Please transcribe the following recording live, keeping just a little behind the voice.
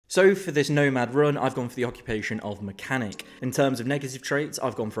So for this Nomad run, I've gone for the occupation of mechanic. In terms of negative traits,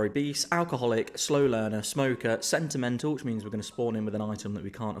 I've gone for obese, alcoholic, slow learner, smoker, sentimental, which means we're going to spawn in with an item that we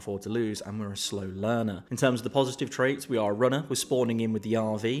can't afford to lose, and we're a slow learner. In terms of the positive traits, we are a runner, we're spawning in with the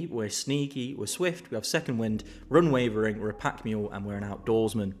RV, we're sneaky, we're swift, we have second wind, run wavering, we're a pack mule, and we're an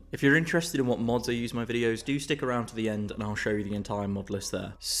outdoorsman. If you're interested in what mods I use in my videos, do stick around to the end and I'll show you the entire mod list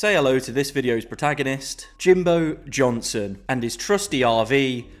there. Say hello to this video's protagonist, Jimbo Johnson, and his trusty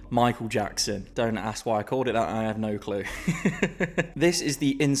RV, Michael Jackson. Don't ask why I called it that, I have no clue. This is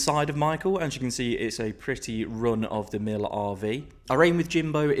the inside of Michael. As you can see, it's a pretty run-of-the-mill RV. Our aim with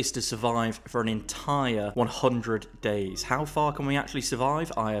Jimbo is to survive for an entire 100 days. How far can we actually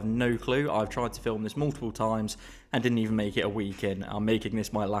survive? I have no clue. I've tried to film this multiple times and didn't even make it a week in. I'm making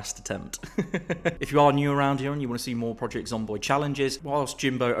this my last attempt. If you are new around here and you want to see more Project Zomboid challenges, whilst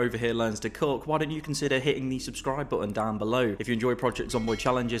Jimbo over here learns to cook, why don't you consider hitting the subscribe button down below? If you enjoy Project Zomboid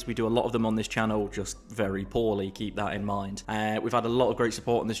challenges, we do a lot of them on this channel, just very poorly, keep that in mind. We've had a lot of great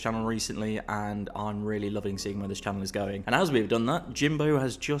support on this channel recently, and I'm really loving seeing where this channel is going. And as we've done that, Jimbo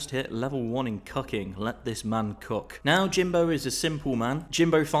has just hit level 1 in cooking. Let this man cook. Now, Jimbo is a simple man.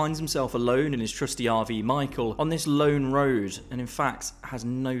 Jimbo finds himself alone in his trusty RV Michael on this lone road, and in fact has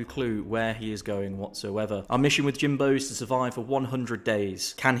no clue where he is going whatsoever. Our mission with Jimbo is to survive for 100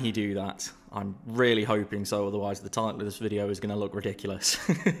 days. Can he do that? I'm really hoping so, otherwise the title of this video is going to look ridiculous.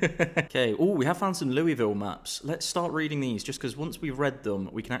 Okay, oh, we have found some Louisville maps. Let's start reading these, just because once we've read them,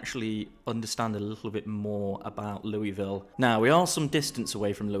 we can actually understand a little bit more about Louisville. Now, we are some distance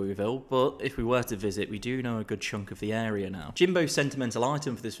away from Louisville, but if we were to visit, we do know a good chunk of the area now. Jimbo's sentimental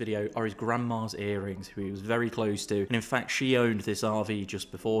item for this video are his grandma's earrings, who he was very close to, and in fact, she owned this RV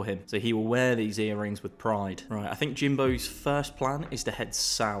just before him, so he will wear these earrings with pride. Right, I think Jimbo's first plan is to head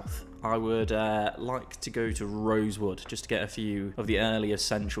south. I would like to go to Rosewood just to get a few of the early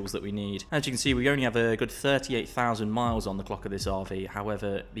essentials that we need. As you can see, we only have a good 38,000 miles on the clock of this RV.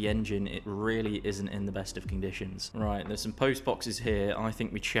 However, the engine, it really isn't in the best of conditions. Right, there's some post boxes here. I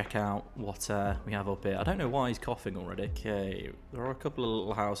think we check out what we have up here. I don't know why he's coughing already. Okay, there are a couple of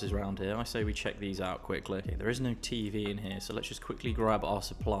little houses around here. I say we check these out quickly. Okay, there is no TV in here, so let's just quickly grab our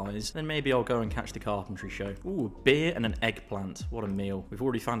supplies. Then maybe I'll go and catch the carpentry show. Ooh, beer and an eggplant. What a meal. We've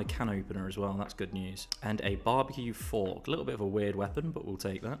already found a can opener as well, that's good news. And a barbecue fork. A little bit of a weird weapon, but we'll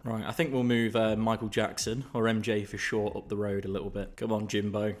take that. Right, I think we'll move Michael Jackson, or MJ for short, up the road a little bit. Come on,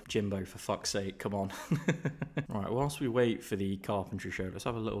 Jimbo. Jimbo, for fuck's sake, come on. Right, whilst we wait for the carpentry show, let's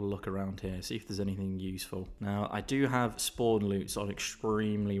have a little look around here, see if there's anything useful. Now, I do have spawn loots on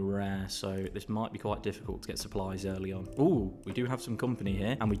extremely rare, so this might be quite difficult to get supplies early on. Ooh, we do have some company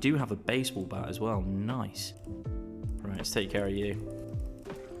here, and we do have a baseball bat as well. Nice. Right, let's take care of you.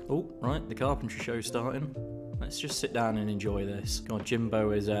 Oh, right, the carpentry show's starting. Let's just sit down and enjoy this. God,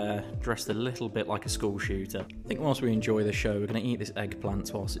 Jimbo is dressed a little bit like a school shooter. I think whilst we enjoy the show, we're going to eat this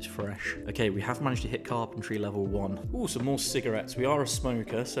eggplant whilst it's fresh. Okay, we have managed to hit carpentry level 1. Ooh, some more cigarettes. We are a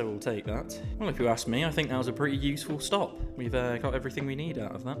smoker, so we'll take that. Well, if you ask me, I think that was a pretty useful stop. We've got everything we need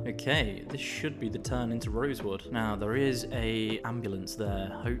out of that. Okay, this should be the turn into Rosewood. Now, there is a ambulance there.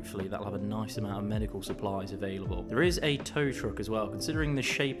 Hopefully, that'll have a nice amount of medical supplies available. There is a tow truck as well. Considering the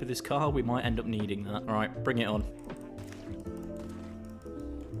shape of this car, we might end up needing that. All right, bring it on.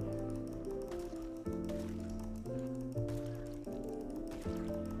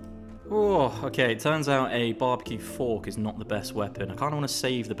 Oh, okay, it turns out a barbecue fork is not the best weapon. I kind of want to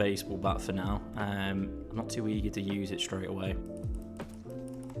save the baseball bat for now. I'm not too eager to use it straight away.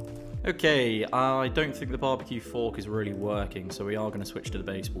 Okay, I don't think the barbecue fork is really working, so we are going to switch to the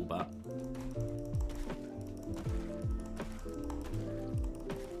baseball bat.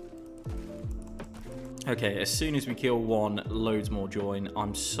 Okay, as soon as we kill one, loads more join.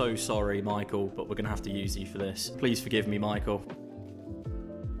 I'm so sorry, Michael, but we're going to have to use you for this. Please forgive me, Michael.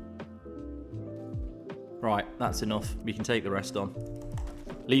 Right, that's enough. We can take the rest on.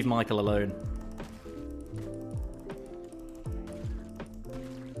 Leave Michael alone.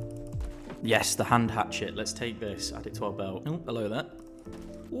 Yes, the hand hatchet. Let's take this. Add it to our belt. Oh, hello there.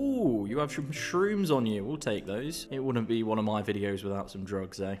 Ooh, you have some shrooms on you. We'll take those. It wouldn't be one of my videos without some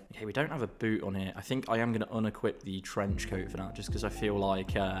drugs, eh? Okay, we don't have a boot on here. I think I am going to unequip the trench coat for now, just because I feel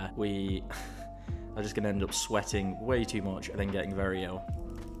like we are just going to end up sweating way too much and then getting very ill.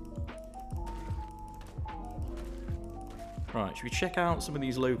 Right, should we check out some of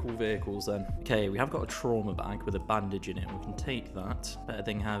these local vehicles then? Okay, we have got a trauma bag with a bandage in it. We can take that. Better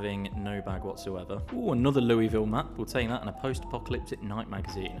than having no bag whatsoever. Ooh, another Louisville map. We'll take that, and a post-apocalyptic night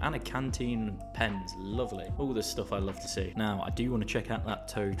magazine. And a canteen and pens. Lovely. All this stuff I love to see. Now, I do want to check out that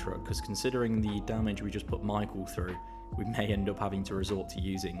tow truck, because considering the damage we just put Michael through, we may end up having to resort to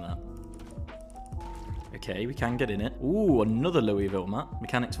using that. Okay, we can get in it. Ooh, another Louisville map.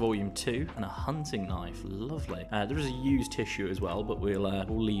 Mechanics Volume 2 and a hunting knife. Lovely. There is a used tissue as well, but we'll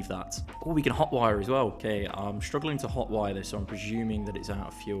leave that. Oh, we can hotwire as well. Okay, I'm struggling to hotwire this, so I'm presuming that it's out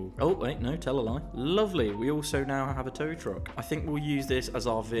of fuel. Oh, wait, no, tell a lie. Lovely. We also now have a tow truck. I think we'll use this as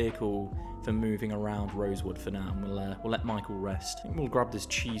our vehicle for moving around Rosewood for now, and we'll let Michael rest. I think we'll grab this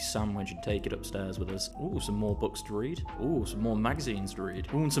cheese sandwich and take it upstairs with us. Ooh, some more books to read. Ooh, some more magazines to read.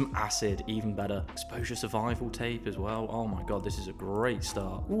 Ooh, and some acid, even better. Exposure survival tape as well. Oh my god, this is a great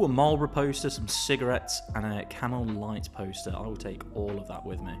start. Ooh, a Marlboro poster, some cigarettes, and a Camel Light poster. I will take all of that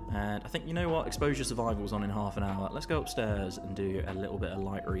with me. And I think, you know what? Exposure survival's on in half an hour. Let's go upstairs and do a little bit of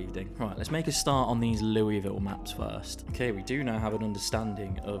light reading. Right, let's make a start on these Louisville maps first. Okay, we do now have an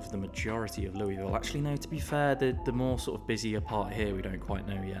understanding of the majority of Louisville. Actually, no, to be fair, the more sort of busier part here, we don't quite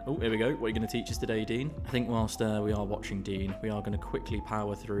know yet. Oh, here we go. What are you going to teach us today, Dean? I think whilst we are watching Dean, we are going to quickly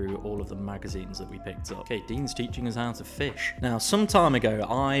power through all of the magazines that we picked up. Okay, Dean's teaching us how to fish. Now, some time ago,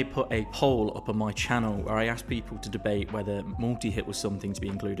 I put a poll up on my channel where I asked people to debate whether multi-hit was something to be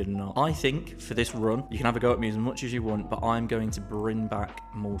included or not. I think for this run, you can have a go at me as much as you want, but I'm going to bring back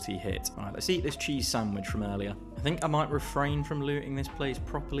multi-hit. All right, let's eat this cheese sandwich from earlier. I think I might refrain from looting this place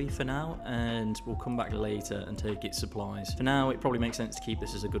properly for now, and we'll come back later and take its supplies. For now, it probably makes sense to keep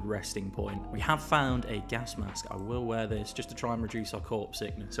this as a good resting point. We have found a gas mask. I will wear this just to try and reduce our corpse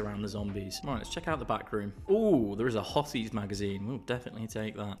sickness around the zombies. All right, let's check out the back room. Ooh, there is a Hotties magazine. We'll definitely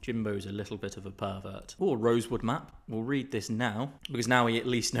take that. Jimbo's a little bit of a pervert. Ooh, a Rosewood map. We'll read this now, because now we at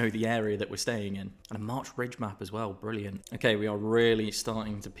least know the area that we're staying in. And a March Ridge map as well. Brilliant. Okay, we are really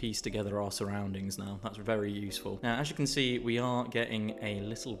starting to piece together our surroundings now. That's very useful. Now, as you can see, we are getting a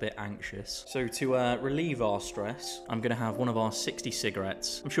little bit anxious. So to relieve our stress, I'm going to have one of our 60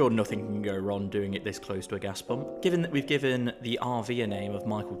 cigarettes. I'm sure nothing can go wrong doing it this close to a gas pump. Given that we've given the RV a name of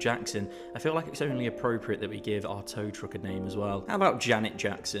Michael Jackson, I feel like it's only appropriate that we give our tow truck a name as well. How about Janet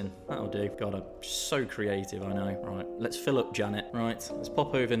Jackson? That'll do. God, I'm so creative, I know. Right, let's fill up Janet. Right, let's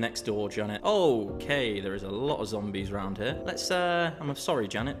pop over next door, Janet. Okay, there is a lot of zombies around here. Let's, I'm sorry,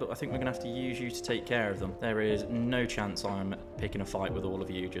 Janet, but I think we're going to have to use you to take care of them. There is no chance I'm picking a fight with all of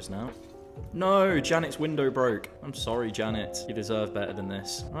you just now. No, Janet's window broke. I'm sorry, Janet. You deserve better than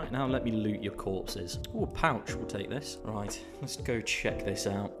this. Right, now let me loot your corpses. Ooh, a pouch. We'll take this. Right, let's go check this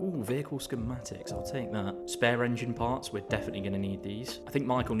out. Ooh, vehicle schematics. I'll take that. Spare engine parts. We're definitely going to need these. I think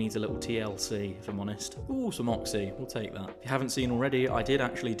Michael needs a little TLC, if I'm honest. Ooh, some Oxy. We'll take that. If you haven't seen already, I did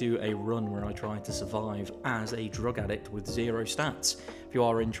actually do a run where I tried to survive as a drug addict with 0 stats. If you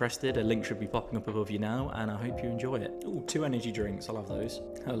are interested, a link should be popping up above you now, and I hope you enjoy it. Ooh, 2 energy drinks. I'll have those.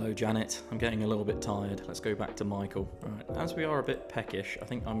 Hello, Janet. I'm getting a little bit tired. Let's go back to Michael. Alright, as we are a bit peckish, I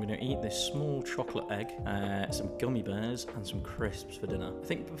think I'm going to eat this small chocolate egg, some gummy bears, and some crisps for dinner. I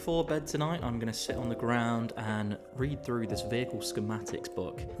think before bed tonight, I'm going to sit on the ground and read through this vehicle schematics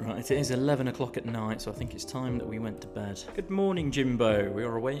book. Right, it is 11 o'clock at night, so I think it's time that we went to bed. Good morning, Jimbo. We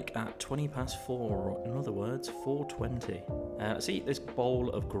are awake at 20 past 4, or in other words, 4:20. Let's eat this bowl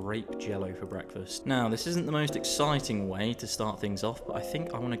of grape jello for breakfast. Now, this isn't the most exciting way to start things off, but I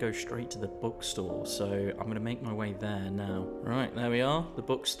think I want to go straight to the bookstore, so I'm going to make my way there now. Right, there we are, the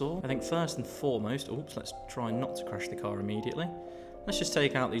bookstore. I think first and foremost, oops, let's try not to crash the car immediately. Let's just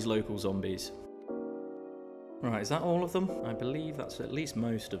take out these local zombies. Right, is that all of them? I believe that's at least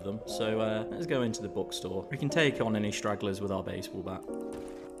most of them. So let's go into the bookstore. We can take on any stragglers with our baseball bat.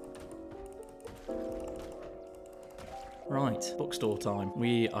 Right, bookstore time.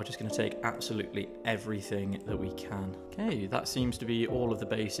 We are just going to take absolutely everything that we can. Okay, that seems to be all of the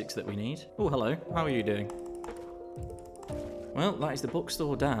basics that we need. Oh, hello. How are you doing? Well, that is the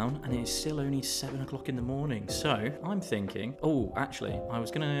bookstore down, and it is still only 7 o'clock in the morning. So, I'm thinking... Oh, actually, I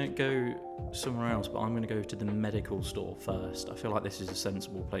was going to go somewhere else, but I'm going to go to the medical store first. I feel like this is a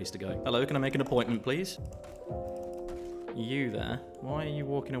sensible place to go. Hello, can I make an appointment, please? You there? Why are you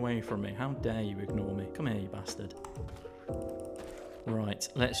walking away from me? How dare you ignore me? Come here, you bastard. Right,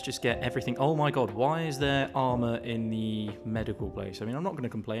 let's just get everything. Oh my god, why is there armor in the medical place? I mean, I'm not going to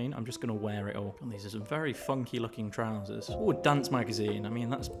complain. I'm just going to wear it all. And these are some very funky looking trousers. Oh, a dance magazine. I mean,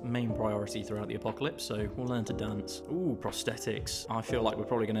 that's main priority throughout the apocalypse, so we'll learn to dance. Ooh, prosthetics. I feel like we're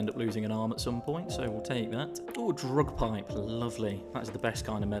probably going to end up losing an arm at some point, so we'll take that. Ooh, drug pipe. Lovely. That's the best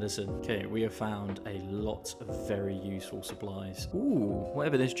kind of medicine. Okay, we have found a lot of very useful supplies. Ooh,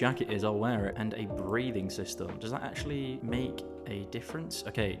 whatever this jacket is, I'll wear it. And a breathing system. Does that actually make a difference?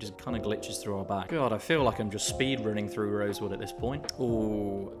 Okay, it just kind of glitches through our back. God, I feel like I'm just speed running through Rosewood at this point.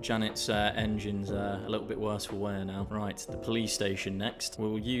 Oh, Janet's engine's a little bit worse for wear now. Right, the police station next.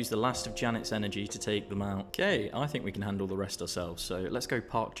 We'll use the last of Janet's energy to take them out. Okay, I think we can handle the rest ourselves. So let's go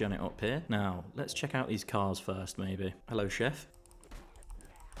park Janet up here. Now, let's check out these cars first, maybe. Hello, chef.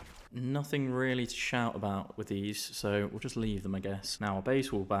 Nothing really to shout about with these, so we'll just leave them, I guess. Now, our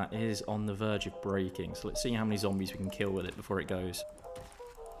baseball bat is on the verge of breaking, so let's see how many zombies we can kill with it before it goes.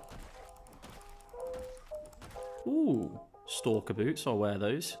 Ooh, stalker boots, I'll wear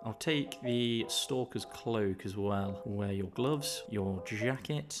those. I'll take the stalker's cloak as well. Wear your gloves, your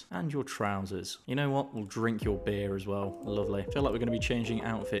jacket, and your trousers. You know what? We'll drink your beer as well. Lovely. I feel like we're going to be changing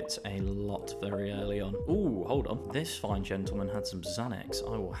outfits a lot very early on. Ooh, hold on. This fine gentleman had some Xanax.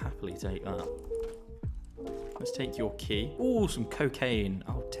 I will happily take that. Let's take your key. Ooh, some cocaine.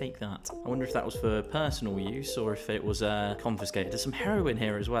 I'll take that. I wonder if that was for personal use or if it was confiscated. There's some heroin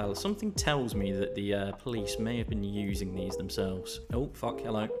here as well. Something tells me that the police may have been using these themselves. Oh, fuck.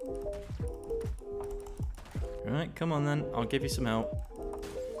 Hello. Alright, come on then. I'll give you some help.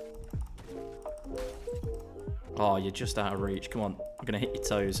 Oh, you're just out of reach. Come on. I'm going to hit your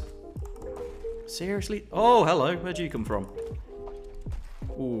toes. Seriously? Oh, hello. Where'd you come from?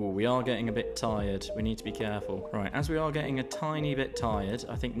 Ooh, we are getting a bit tired. We need to be careful. Right, as we are getting a tiny bit tired,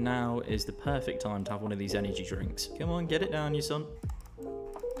 I think now is the perfect time to have one of these energy drinks. Come on, get it down, you son.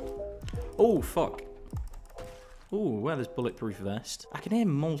 Oh, fuck. Ooh, wear this bulletproof vest. I can hear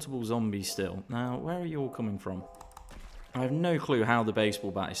multiple zombies still. Now, where are you all coming from? I have no clue how the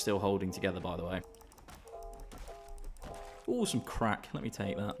baseball bat is still holding together, by the way. Ooh, some crack. Let me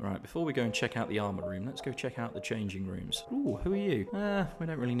take that. Right, before we go and check out the armor room, let's go check out the changing rooms. Ooh, who are you? We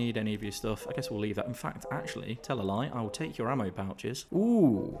don't really need any of your stuff. I guess we'll leave that. In fact, actually, tell a lie. I will take your ammo pouches.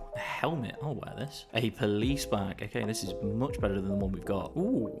 Ooh, a helmet. I'll wear this. A police bag. Okay, this is much better than the one we've got.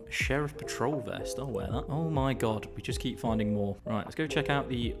 Ooh, a sheriff patrol vest. I'll wear that. Oh my god, we just keep finding more. Right, let's go check out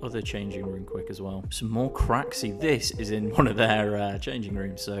the other changing room quick as well. Some more crack. See, this is in one of their changing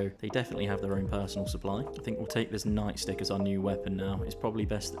rooms, so they definitely have their own personal supply. I think we'll take this nightstick as our new weapon now. It's probably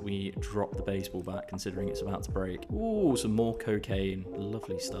best that we drop the baseball bat considering it's about to break. Ooh, some more cocaine.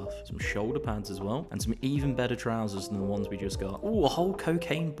 Lovely stuff. Some shoulder pads as well. And some even better trousers than the ones we just got. Ooh, a whole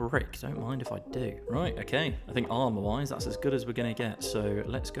cocaine brick. Don't mind if I do. Right, okay. I think armor-wise, that's as good as we're going to get. So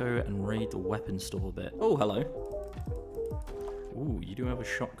let's go and raid the weapon store a bit. Oh, hello. Ooh, you do have a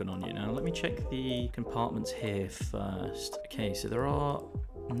shotgun on you now. Let me check the compartments here first. Okay, so there are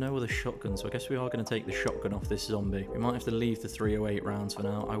no other shotguns, so I guess we are going to take the shotgun off this zombie. We might have to leave the 308 rounds for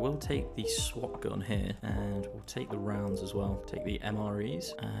now. I will take the SWAT gun here, and we'll take the rounds as well. Take the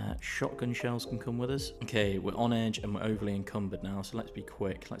MREs. Shotgun shells can come with us. Okay, we're on edge and we're overly encumbered now, so let's be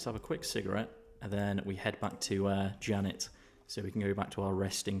quick. Let's have a quick cigarette, and then we head back to Janet, so we can go back to our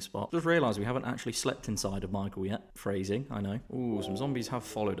resting spot. Just realised we haven't actually slept inside of Michael yet. Phrasing, I know. Ooh, some zombies have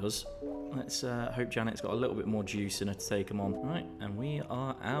followed us. Let's hope Janet's got a little bit more juice in her to take them on. Right, and we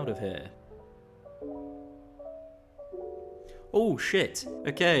are out of here. Oh, shit.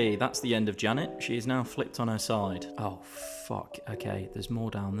 Okay, that's the end of Janet. She is now flipped on her side. Oh, fuck. Okay, there's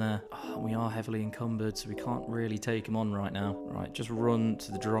more down there. Oh, we are heavily encumbered, so we can't really take them on right now. Right, just run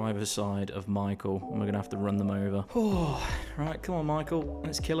to the driver's side of Michael, and we're going to have to run them over. Oh, right, come on, Michael.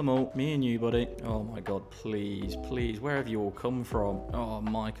 Let's kill them all. Me and you, buddy. Oh, my God, please, please. Where have you all come from? Oh,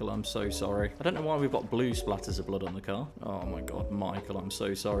 Michael, I'm so sorry. I don't know why we've got blue splatters of blood on the car. Oh, my God, Michael, I'm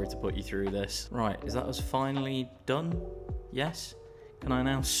so sorry to put you through this. Right, is that us finally done? Yes? Can I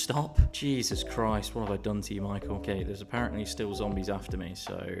now stop? Jesus Christ, what have I done to you, Michael? Okay, there's apparently still zombies after me,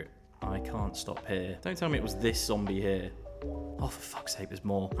 so I can't stop here. Don't tell me it was this zombie here. Oh, for fuck's sake, there's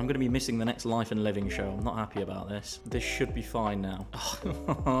more. I'm going to be missing the next Life and Living show. I'm not happy about this. This should be fine now.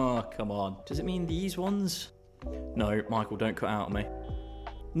 Oh, come on. Does it mean these ones? No, Michael, don't cut out on me.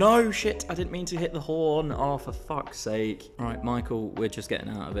 No, shit, I didn't mean to hit the horn. Oh, for fuck's sake. Right, Michael, we're just getting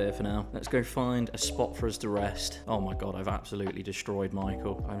out of here for now. Let's go find a spot for us to rest. Oh my God, I've absolutely destroyed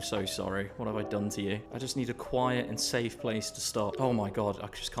Michael. I'm so sorry. What have I done to you? I just need a quiet and safe place to stop. Oh my God, I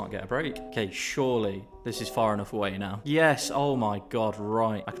just can't get a break. Okay, surely this is far enough away now. Yes, oh my God,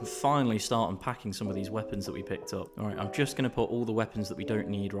 right. I can finally start unpacking some of these weapons that we picked up. All right, I'm just going to put all the weapons that we don't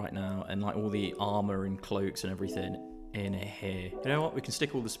need right now and like all the armor and cloaks and everything in here. You know what? We can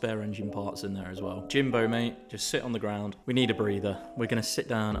stick all the spare engine parts in there as well. Jimbo, mate, just sit on the ground. We need a breather. We're going to sit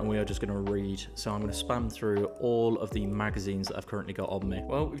down and we are just going to read. So I'm going to spam through all of the magazines that I've currently got on me.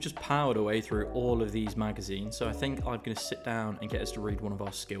 Well, we've just powered away through all of these magazines. So I think I'm going to sit down and get us to read one of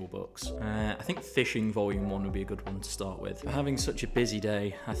our skill books. I think Fishing Volume 1 would be a good one to start with. We're having such a busy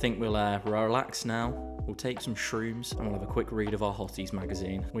day. I think we'll relax now. We'll take some shrooms and we'll have a quick read of our Hotties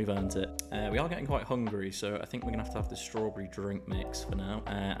magazine. We've earned it. We are getting quite hungry, so I think we're going to have the strawberry drink mix for now.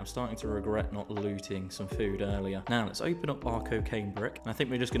 I'm starting to regret not looting some food earlier. Now, let's open up our cocaine brick. I think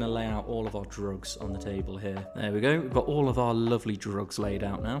we're just going to lay out all of our drugs on the table here. There we go. We've got all of our lovely drugs laid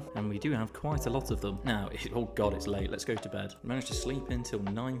out now, and we do have quite a lot of them. Now, oh God, it's late. Let's go to bed. I managed to sleep until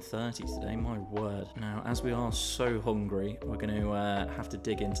 9:30 today, my word. Now, as we are so hungry, we're going to have to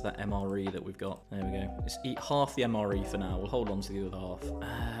dig into that MRE that we've got. There we go. Let's eat half the MRE for now. We'll hold on to the other half.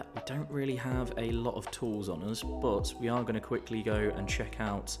 We don't really have a lot of tools on us, but we are going to quickly go and check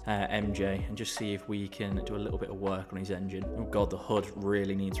out MJ and just see if we can do a little bit of work on his engine. Oh God, the hood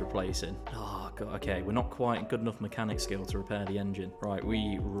really needs replacing. Oh God, okay, we're not quite good enough mechanic skill to repair the engine. Right,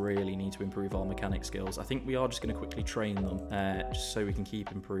 we really need to improve our mechanic skills. I think we are just going to quickly train them just so we can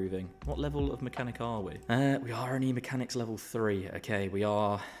keep improving. What level of mechanic are we? We are only mechanics level 3. Okay, we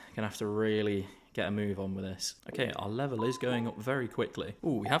are going to have to really get a move on with this. Okay, our level is going up very quickly.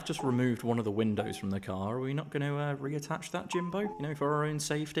 Oh, we have just removed one of the windows from the car. Are we not going to reattach that, Jimbo? You know, for our own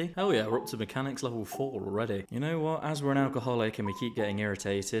safety? Hell yeah, we're up to mechanics level 4 already. You know what? As we're an alcoholic and we keep getting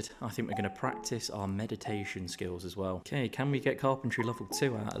irritated, I think we're going to practice our meditation skills as well. Okay, can we get carpentry level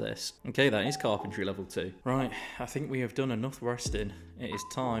 2 out of this? Okay, that is carpentry level 2. Right, I think we have done enough resting. It is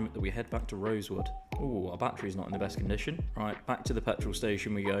time that we head back to Rosewood. Oh, our battery's not in the best condition. Right, back to the petrol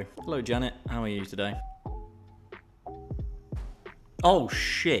station we go. Hello, Janet. How are you today? Oh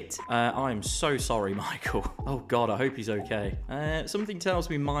shit, I'm so sorry, Michael. Oh God, I hope he's okay. Something tells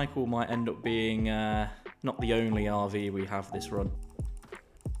me Michael might end up being not the only RV we have this run.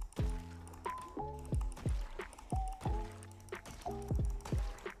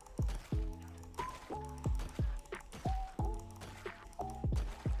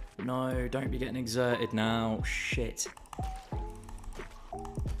 No, don't be getting exerted now. Shit.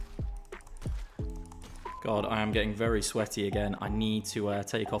 God, I am getting very sweaty again. I need to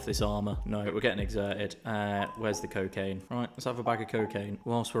take off this armor. No, we're getting exerted. Where's the cocaine? Right, let's have a bag of cocaine.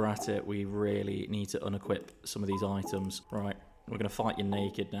 Whilst we're at it, we really need to unequip some of these items. Right, we're going to fight you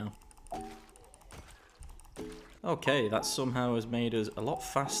naked now. Okay, that somehow has made us a lot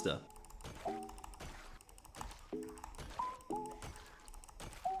faster.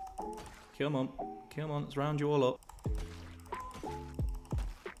 Come on, let's round you all up.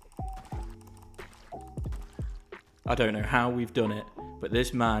 I don't know how we've done it, but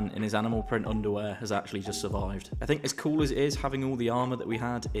this man in his animal print underwear has actually just survived. I think as cool as it is having all the armor that we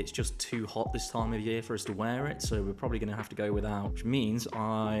had, it's just too hot this time of year for us to wear it, so we're probably going to have to go without, which means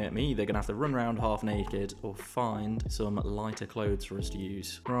I'm either going to have to run around half naked or find some lighter clothes for us to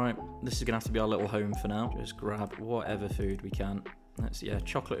use. Right, this is going to have to be our little home for now. Just grab whatever food we can. Let's, yeah,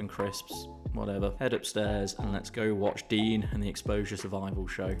 chocolate and crisps, whatever. Head upstairs and let's go watch Dean and the Exposure Survival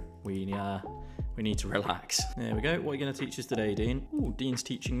Show. We need to relax. There we go. What are you going to teach us today, Dean? Ooh, Dean's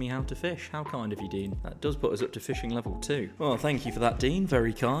teaching me how to fish. How kind of you, Dean. That does put us up to fishing level 2. Well, thank you for that, Dean.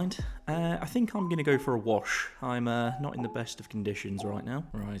 Very kind. I think I'm going to go for a wash. I'm not in the best of conditions right now.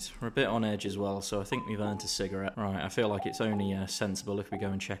 Right, we're a bit on edge as well, so I think we've earned a cigarette. Right, I feel like it's only sensible if we go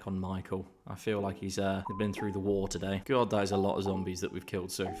and check on Michael. I feel like he's been through the war today. God, that is a lot of zombies that we've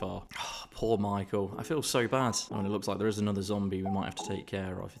killed so far. Oh, poor Michael. I feel so bad. Oh, and it looks like there is another zombie we might have to take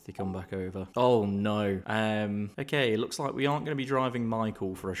care of if they come back over. Oh, no. Okay, it looks like we aren't going to be driving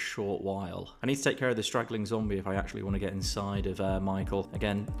Michael for a short while. I need to take care of the straggling zombie if I actually want to get inside of Michael.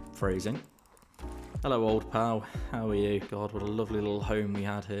 Again, phrasing. Hello, old pal. How are you? God, what a lovely little home we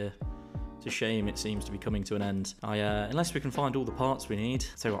had here. It's a shame it seems to be coming to an end. Unless we can find all the parts we need.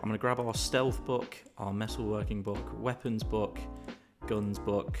 So I'm going to grab our stealth book, our metalworking book, weapons book, guns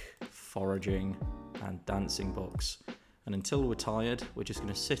book, foraging, and dancing books. And until we're tired, we're just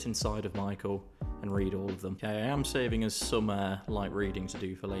going to sit inside of Michael and read all of them. Okay, I am saving us some light reading to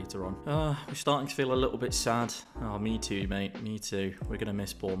do for later on. We're starting to feel a little bit sad. Oh, me too, mate. Me too. We're going to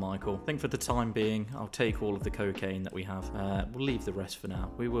miss poor Michael. I think for the time being, I'll take all of the cocaine that we have. We'll leave the rest for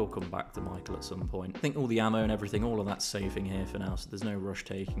now. We will come back to Michael at some point. I think all the ammo and everything, all of that's safe in here for now, so there's no rush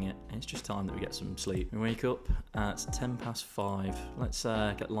taking it. It's just time that we get some sleep. We wake up at 5:10. Let's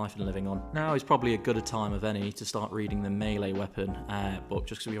get life and living on. Now is probably a good a time of any to start reading the melee weapon book,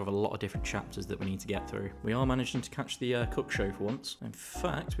 just because we have a lot of different chapters that we need to get through. We are managing to catch the cook show for once. In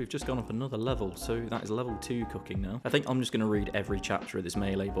fact, we've just gone up another level, so that is level 2 cooking now. I think I'm just going to read every chapter of this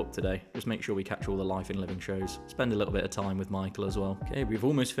melee book today. Just make sure we catch all the life in living shows. Spend a little bit of time with Michael as well. Okay, we've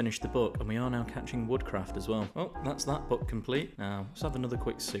almost finished the book, and we are now catching woodcraft as well. Oh, that's that book complete. Now, let's have another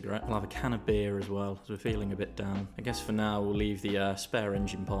quick cigarette. We'll have a can of beer as well, as we're feeling a bit down. I guess for now, we'll leave the spare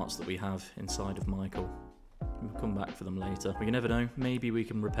engine parts that we have inside of Michael. We'll come back for them later. We can never know. Maybe we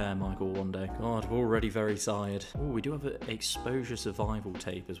can repair Michael one day. God, we're already very tired. Oh, we do have an exposure survival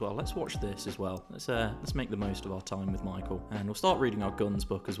tape as well. Let's watch this as well. Let's make the most of our time with Michael. And we'll start reading our guns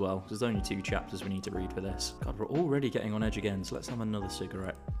book as well. There's only 2 chapters we need to read for this. God, we're already getting on edge again, so let's have another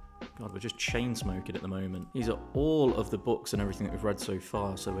cigarette. God, we're just chain smoking at the moment. These are all of the books and everything that we've read so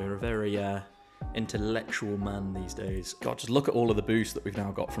far, so we're a very intellectual man these days. God, just look at all of the boosts that we've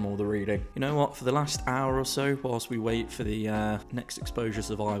now got from all the reading. You know what? For the last hour or so, whilst we wait for the next exposure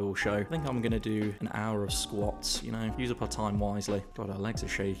survival show, I think I'm going to do an hour of squats, you know, use up our time wisely. God, our legs are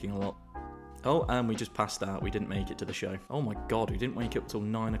shaking a lot. Oh, and we just passed out. We didn't make it to the show. Oh my God, we didn't wake up till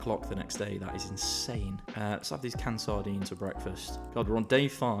 9 o'clock the next day. That is insane. Let's have these canned sardines for breakfast. God, we're on day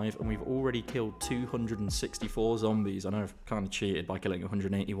 5 and we've already killed 264 zombies. I know I've kind of cheated by killing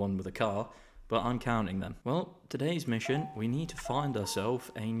 181 with a car, but I'm counting them. Well, today's mission, we need to find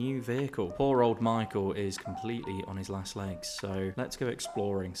ourselves a new vehicle. Poor old Michael is completely on his last legs, so let's go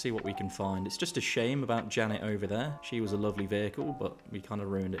exploring, see what we can find. It's just a shame about Janet over there. She was a lovely vehicle, but we kind of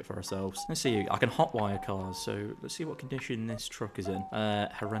ruined it for ourselves. Let's see, I can hotwire cars, so let's see what condition this truck is in.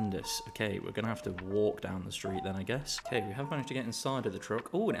 Horrendous. Okay, we're gonna have to walk down the street then, I guess. Okay, we have managed to get inside of the truck.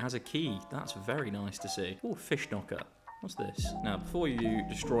 Oh, and it has a key. That's very nice to see. Oh, fish knocker. What's this? Now, before you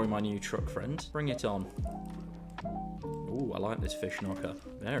destroy my new truck, friend, bring it on. Ooh, I like this fish knocker.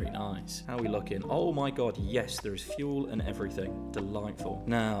 Very nice. How are we looking? Oh my God, yes, there is fuel and everything. Delightful.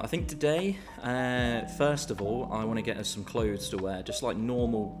 Now, I think today, first of all, I want to get us some clothes to wear, just like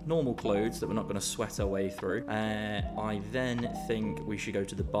normal clothes that we're not going to sweat our way through. I then think we should go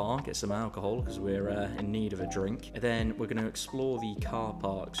to the bar, get some alcohol, because we're in need of a drink. And then we're going to explore the car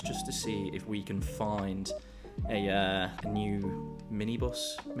parks just to see if we can find a new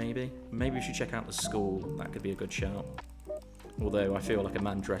minibus, maybe. Maybe we should check out the school. That could be a good shout. Although I feel like a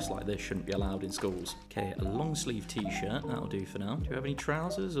man dressed like this shouldn't be allowed in schools. Okay, a long sleeve t-shirt, that'll do for now. Do we have any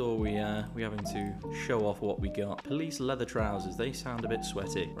trousers, or are we having to show off what we got? Police leather trousers, they sound a bit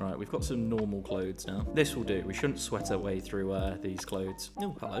sweaty. Right, we've got some normal clothes now. This will do, we shouldn't sweat our way through these clothes.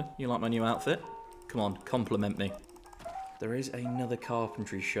 Oh, hello. You like my new outfit? Come on, compliment me. There is another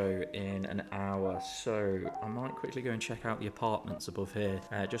carpentry show in an hour, so I might quickly go and check out the apartments above here,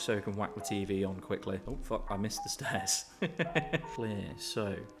 just so I can whack the TV on quickly. Oh, fuck, I missed the stairs. Clear,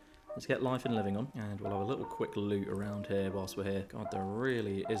 so let's get life and living on, and we'll have a little quick loot around here whilst we're here. God, there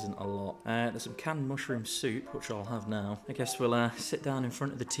really isn't a lot. There's some canned mushroom soup, which I'll have now. I guess we'll sit down in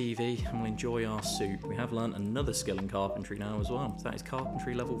front of the TV and we'll enjoy our soup. We have learnt another skill in carpentry now as well. So that is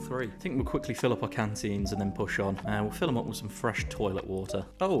carpentry level 3. I think we'll quickly fill up our canteens and then push on. We'll fill them up with some fresh toilet water.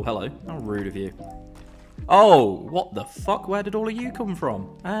 Oh, hello. How rude of you. Oh, what the fuck? Where did all of you come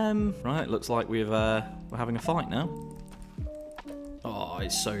from? Right, looks like we're having a fight now. Oh,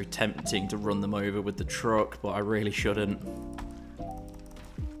 it's so tempting to run them over with the truck, but I really shouldn't.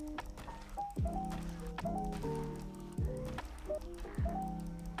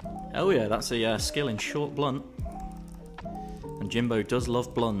 Oh yeah, that's a skill in short blunt. And Jimbo does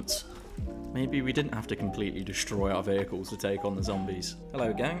love blunts. Maybe we didn't have to completely destroy our vehicles to take on the zombies.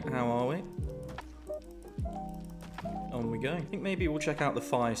 Hello gang, how are we? On we go. I think maybe we'll check out the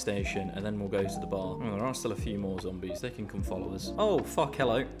fire station and then we'll go to the bar. Oh, there are still a few more zombies. They can come follow us. Oh, fuck,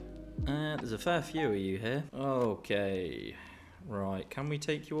 hello. There's a fair few of you here. Okay. Right, can we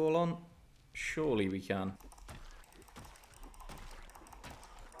take you all on? Surely we can.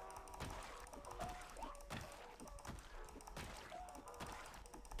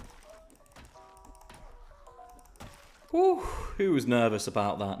 Whew, who was nervous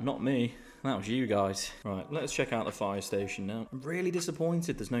about that? Not me. That was you guys. Right, let's check out the fire station now. I'm really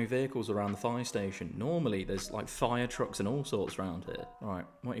disappointed there's no vehicles around the fire station. Normally, there's like fire trucks and all sorts around here. Right,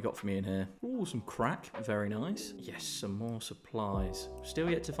 what you got for me in here? Ooh, some crack. Very nice. Yes, some more supplies.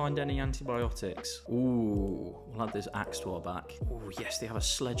 Still yet to find any antibiotics. Ooh, we'll add this axe to our back. Ooh, yes, they have a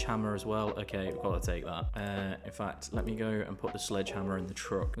sledgehammer as well. Okay, we've got to take that. In fact, let me go and put the sledgehammer in the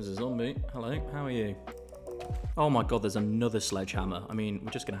truck. There's a zombie. Hello, how are you? Oh my god, there's another sledgehammer. I mean,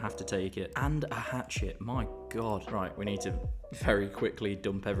 we're just going to have to take it. And a hatchet. My god. Right, we need to very quickly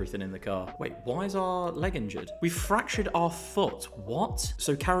dump everything in the car. Wait, why is our leg injured? We fractured our foot. What?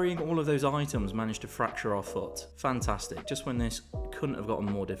 So carrying all of those items managed to fracture our foot. Fantastic. Just when this couldn't have gotten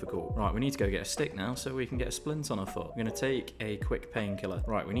more difficult. Right, we need to go get a stick now so we can get a splint on our foot. We're going to take a quick painkiller.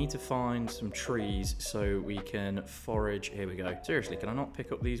 Right, we need to find some trees so we can forage. Here we go. Seriously, can I not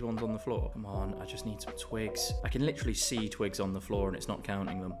pick up these ones on the floor? Come on, I just need some twigs. I can literally see twigs on the floor and it's not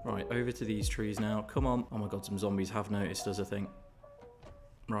counting them. Right, over to these trees now. Come on. Oh my god, some zombies have noticed us, I think.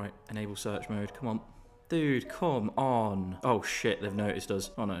 Right, enable search mode. Come on. Dude, come on. Oh shit, they've noticed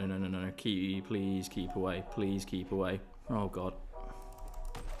us. Oh no, no, no, no, no. Please keep away. Please keep away. Oh god.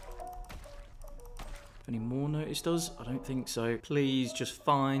 Any more noticed us? I don't think so. Please just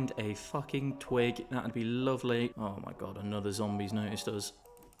find a fucking twig. That'd be lovely. Oh my god, another zombie's noticed us.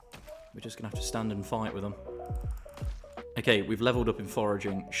 We're just gonna have to stand and fight with them. Okay, we've leveled up in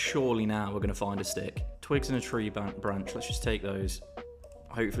foraging. Surely now we're gonna find a stick. Twigs and a tree branch. Let's just take those.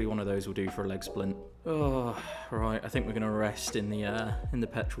 Hopefully one of those will do for a leg splint. Oh, right. I think we're gonna rest in the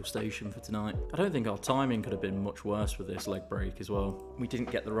petrol station for tonight. I don't think our timing could have been much worse with this leg break as well. We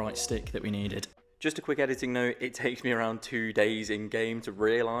didn't get the right stick that we needed. Just a quick editing note, it takes me around 2 days in game to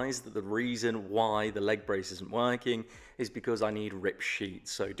realise that the reason why the leg brace isn't working is because I need rip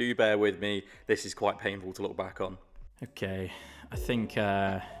sheets. So do bear with me, this is quite painful to look back on. Okay, I think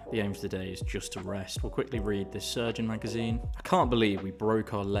the aim for the day is just to rest. We'll quickly read this surgeon magazine. I can't believe we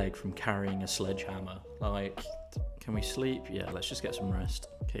broke our leg from carrying a sledgehammer. Like, can we sleep? Yeah, let's just get some rest.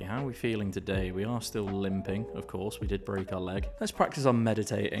 Okay, how are we feeling today? We are still limping, of course. We did break our leg. Let's practice on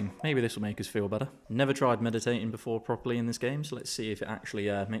meditating. Maybe this will make us feel better. Never tried meditating before properly in this game, so let's see if it actually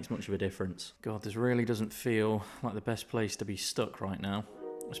makes much of a difference. God, this really doesn't feel like the best place to be stuck right now.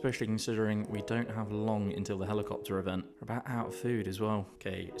 Especially considering we don't have long until the helicopter event. We're about out of food as well.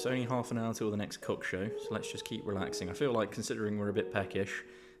 Okay, it's only half an hour till the next cook show, so let's just keep relaxing. I feel like considering we're a bit peckish,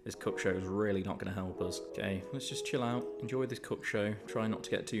 this cook show is really not going to help us. Okay, let's just chill out, enjoy this cook show, try not to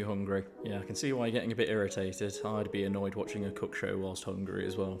get too hungry. Yeah, I can see why you're getting a bit irritated. I'd be annoyed watching a cook show whilst hungry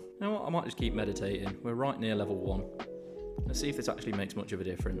as well. You know what, I might just keep meditating. We're right near level 1. Let's see if this actually makes much of a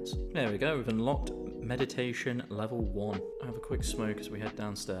difference. There we go, we've unlocked meditation level 1. I'll have a quick smoke as we head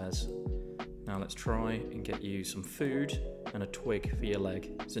downstairs. Now let's try and get you some food and a twig for your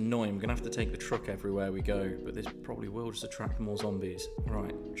leg. It's annoying, we're gonna have to take the truck everywhere we go, but this probably will just attract more zombies.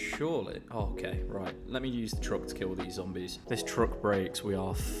 Right, surely. Oh, okay, right. Let me use the truck to kill these zombies. This truck breaks, we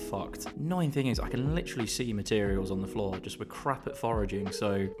are fucked. Annoying thing is, I can literally see materials on the floor, just we're crap at foraging,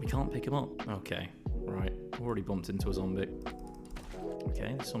 so we can't pick them up. Okay, right. Already bumped into a zombie.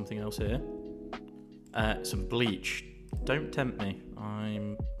 Okay, there's something else here. Some bleach. Don't tempt me.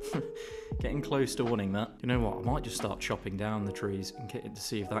 I'm getting close to wanting that. You know what? I might just start chopping down the trees and get it to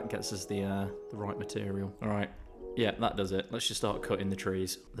see if that gets us the right material. All right. Yeah, that does it. Let's just start cutting the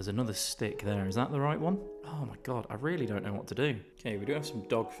trees. There's another stick there. Is that the right one? Oh my god, I really don't know what to do. Okay, we do have some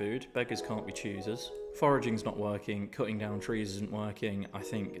dog food. Beggars can't be choosers. Foraging's not working. Cutting down trees isn't working. I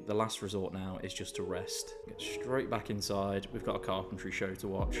think the last resort now is just to rest. Get straight back inside. We've got a carpentry show to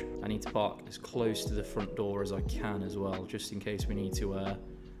watch. I need to park as close to the front door as I can as well, just in case we need to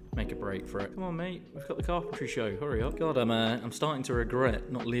make a break for it. Come on, mate. We've got the carpentry show. Hurry up. God, I'm starting to regret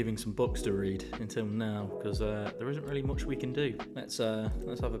not leaving some books to read until now, because there isn't really much we can do. Let's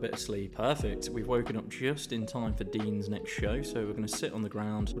have a bit of sleep. Perfect. We've woken up just in time for Dean's next show, so we're going to sit on the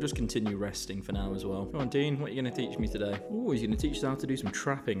ground. We'll just continue resting for now as well. Come on, Dean. What are you going to teach me today? Oh, he's going to teach us how to do some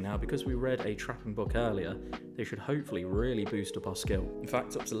trapping now. Because we read a trapping book earlier, they should hopefully really boost up our skill. In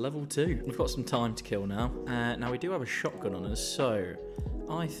fact, up to level 2. We've got some time to kill now. Now, we do have a shotgun on us, so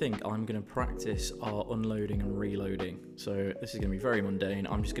I think I'm going to practice our unloading and reloading. So this is going to be very mundane.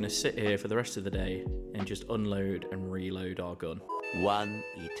 I'm just going to sit here for the rest of the day and just unload and reload our gun. 1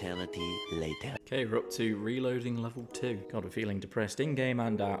 eternity later. Okay, we're up to reloading level 2. God, we're feeling depressed in-game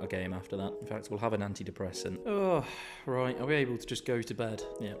and out-of-game after that. In fact, we'll have an antidepressant. Oh, right. Are we able to just go to bed?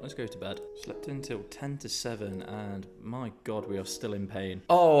 Yeah, let's go to bed. Slept until 10 to 7, and my God, we are still in pain.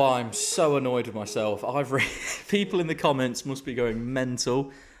 Oh, I'm so annoyed with myself. People in the comments must be going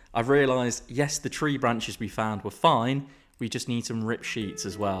mental. I've realised, yes, the tree branches we found were fine. We just need some rip sheets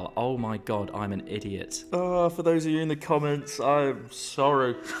as well. Oh my god, I'm an idiot. Oh, for those of you in the comments, I'm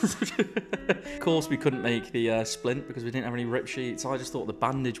sorry. Of course we couldn't make the splint because we didn't have any rip sheets. I just thought the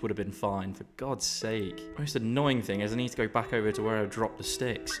bandage would have been fine, for God's sake. Most annoying thing is I need to go back over to where I dropped the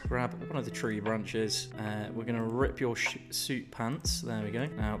sticks. Grab one of the tree branches. We're going to rip your suit pants. There we go.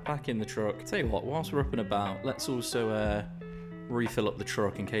 Now, back in the truck. Tell you what, whilst we're up and about, let's also refill up the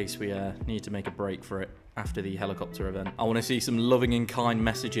truck in case we need to make a break for it. after the helicopter event. I want to see some loving and kind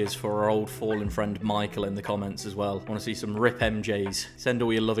messages for our old fallen friend Michael in the comments as well. I want to see some rip MJs. Send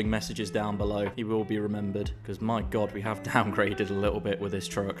all your loving messages down below. He will be remembered, because my god, we have downgraded a little bit with this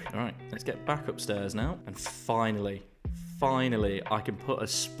truck. All right, let's get back upstairs now. And finally, I can put a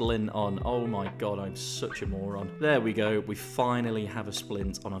splint on. Oh my god, I'm such a moron. There we go. We finally have a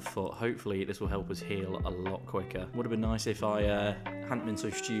splint on a foot. Hopefully this will help us heal a lot quicker. Would have been nice if I hadn't been so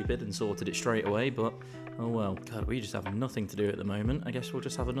stupid and sorted it straight away, but oh well. God, we just have nothing to do at the moment. I guess we'll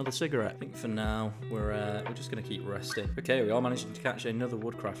just have another cigarette. I think for now, we're just going to keep resting. Okay, we are managing to catch another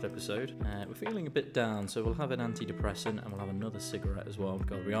Woodcraft episode. We're feeling a bit down, so we'll have an antidepressant and we'll have another cigarette as well.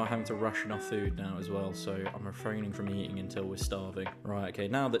 God, we are having to ration our food now as well, so I'm refraining from eating until we're starving. Right, okay,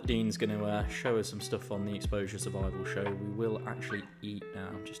 now that Dean's going to show us some stuff on the Exposure Survival show, we will actually eat now.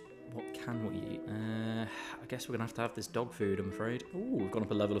 Just what can we eat? I guess we're going to have this dog food, I'm afraid. Ooh, we've gone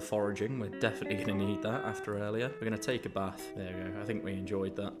up a level of foraging. We're definitely going to need that after earlier. We're going to take a bath. There we go. I think we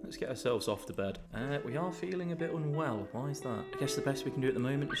enjoyed that. Let's get ourselves off to bed. We are feeling a bit unwell. Why is that? I guess the best we can do at the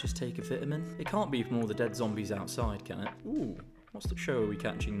moment is just take a vitamin. It can't be from all the dead zombies outside, can it? Ooh. What's the show are we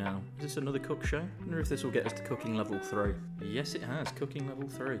catching now? Is this another cook show? I wonder if this will get us to cooking level 3. Yes, it has. Cooking level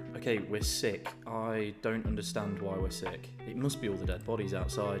 3. Okay, we're sick. I don't understand why we're sick. It must be all the dead bodies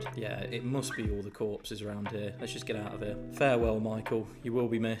outside. Yeah, it must be all the corpses around here. Let's just get out of here. Farewell, Michael. You will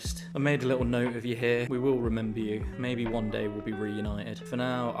be missed. I made a little note of you here. We will remember you. Maybe one day we'll be reunited. For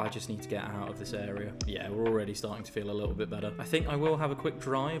now, I just need to get out of this area. Yeah, we're already starting to feel a little bit better. I think I will have a quick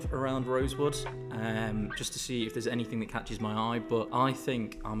drive around Rosewood, just to see if there's anything that catches my eye. But I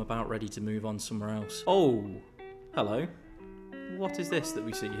think I'm about ready to move on somewhere else. Oh, hello. What is this that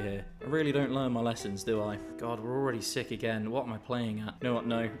we see here? I really don't learn my lessons, do I? God, we're already sick again. What am I playing at? You know what?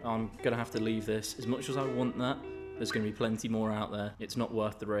 No, I'm going to have to leave this. As much as I want that, there's going to be plenty more out there. It's not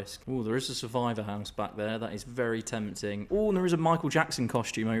worth the risk. Oh, there is a survivor house back there. That is very tempting. Oh, and there is a Michael Jackson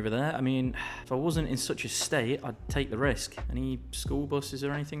costume over there. I mean, if I wasn't in such a state, I'd take the risk. Any school buses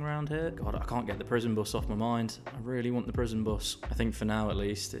or anything around here? God, I can't get the prison bus off my mind. I really want the prison bus. I think for now, at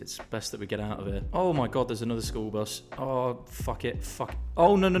least, it's best that we get out of here. Oh my God, there's another school bus. Oh, fuck it. Fuck.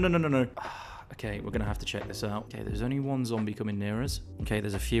 Oh, no. Okay, we're going to have to check this out. Okay, there's only one zombie coming near us. Okay,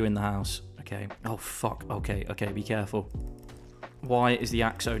 there's a few in the house. Okay. Oh, fuck. Okay, be careful. Why is the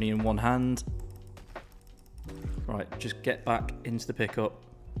axe only in one hand? Right, just get back into the pickup.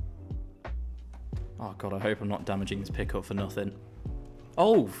 Oh, God, I hope I'm not damaging this pickup for nothing.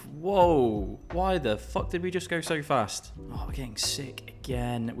 Oh, whoa. Why the fuck did we just go so fast? Oh, we're getting sick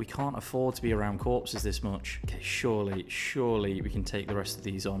again. We can't afford to be around corpses this much. Okay, surely we can take the rest of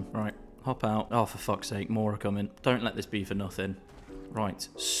these on. Right, hop out. Oh, for fuck's sake, more are coming. Don't let this be for nothing. Right,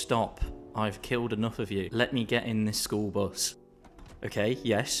 stop. I've killed enough of you. Let me get in this school bus. Okay,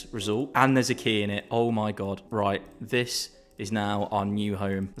 yes, result. And there's a key in it. Oh my God. Right, this is now our new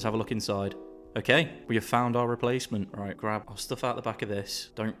home. Let's have a look inside. Okay, we have found our replacement. Right, grab our stuff out the back of this.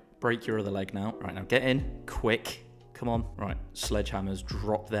 Don't break your other leg now. Right, now get in, quick. Come on. Right, sledgehammers,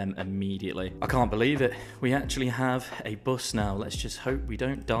 drop them immediately. I can't believe it. We actually have a bus now. Let's just hope we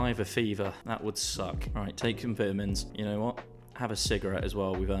don't die of a fever. That would suck. Right, take some vitamins. You know what? Have a cigarette as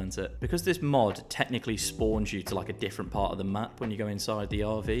well, we've earned it. Because this mod technically spawns you to like a different part of the map when you go inside the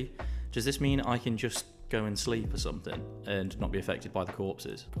RV, does this mean I can just go and sleep or something and not be affected by the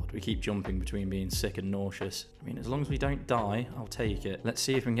corpses? God, we keep jumping between being sick and nauseous. I mean, as long as we don't die, I'll take it. Let's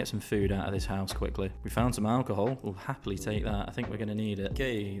see if we can get some food out of this house quickly. We found some alcohol. We'll happily take that. I think we're going to need it.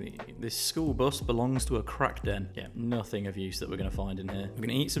 Okay, this school bus belongs to a crack den. Yeah, nothing of use that we're going to find in here. We're going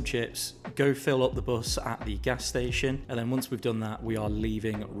to eat some chips, go fill up the bus at the gas station, and then once we've done that, we are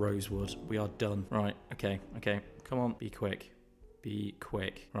leaving Rosewood. We are done. Right, okay. Come on, be quick. Be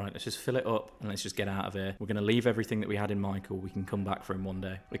quick. Right, let's just fill it up and let's just get out of here. We're going to leave everything that we had in Michael. We can come back for him one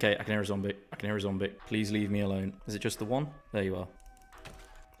day. Okay, I can hear a zombie. Please leave me alone. Is it just the one? There you are.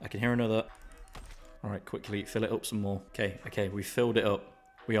 I can hear another. All right, quickly fill it up some more. Okay, we filled it up.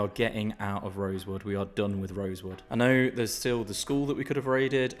 We are getting out of Rosewood. We are done with Rosewood. I know there's still the school that we could have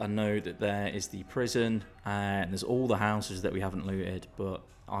raided. I know that there is the prison and there's all the houses that we haven't looted, but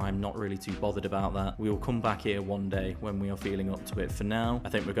I'm not really too bothered about that. We will come back here one day when we are feeling up to it. For now, I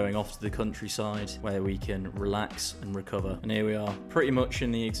think we're going off to the countryside where we can relax and recover. And here we are, pretty much in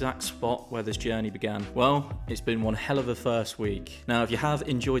the exact spot where this journey began. Well, it's been one hell of a first week. Now, if you have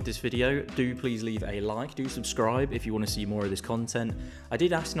enjoyed this video, do please leave a like, do subscribe if you want to see more of this content. I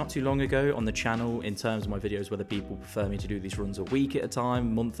did ask not too long ago on the channel in terms of my videos whether people prefer me to do these runs a week at a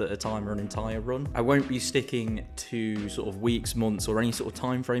time, month at a time, or an entire run. I won't be sticking to sort of weeks, months, or any sort of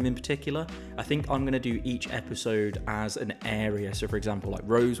time frame in particular. I think I'm going to do each episode as an area. So for example, like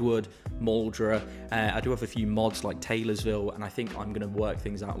Rosewood, Maldra, I do have a few mods like Taylorsville, and I think I'm going to work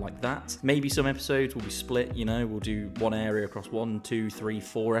things out like that. Maybe some episodes will be split, you know, we'll do one area across 1, 2, 3,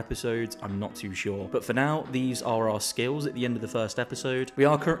 4 episodes. I'm not too sure. But for now, these are our skills at the end of the first episode. We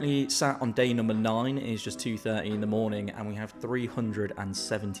are currently sat on day number 9. It is just 2:30 in the morning, and we have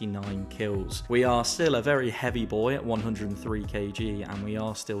 379 kills. We are still a very heavy boy at 103 kg, and we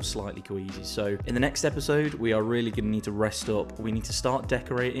are still slightly queasy. So in the next episode, we are really going to need to rest up. We need to start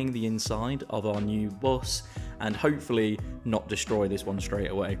decorating the inside of our new bus, and hopefully not destroy this one straight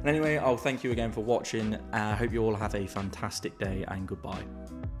away. Anyway, I'll thank you again for watching. I hope you all have a fantastic day, and goodbye.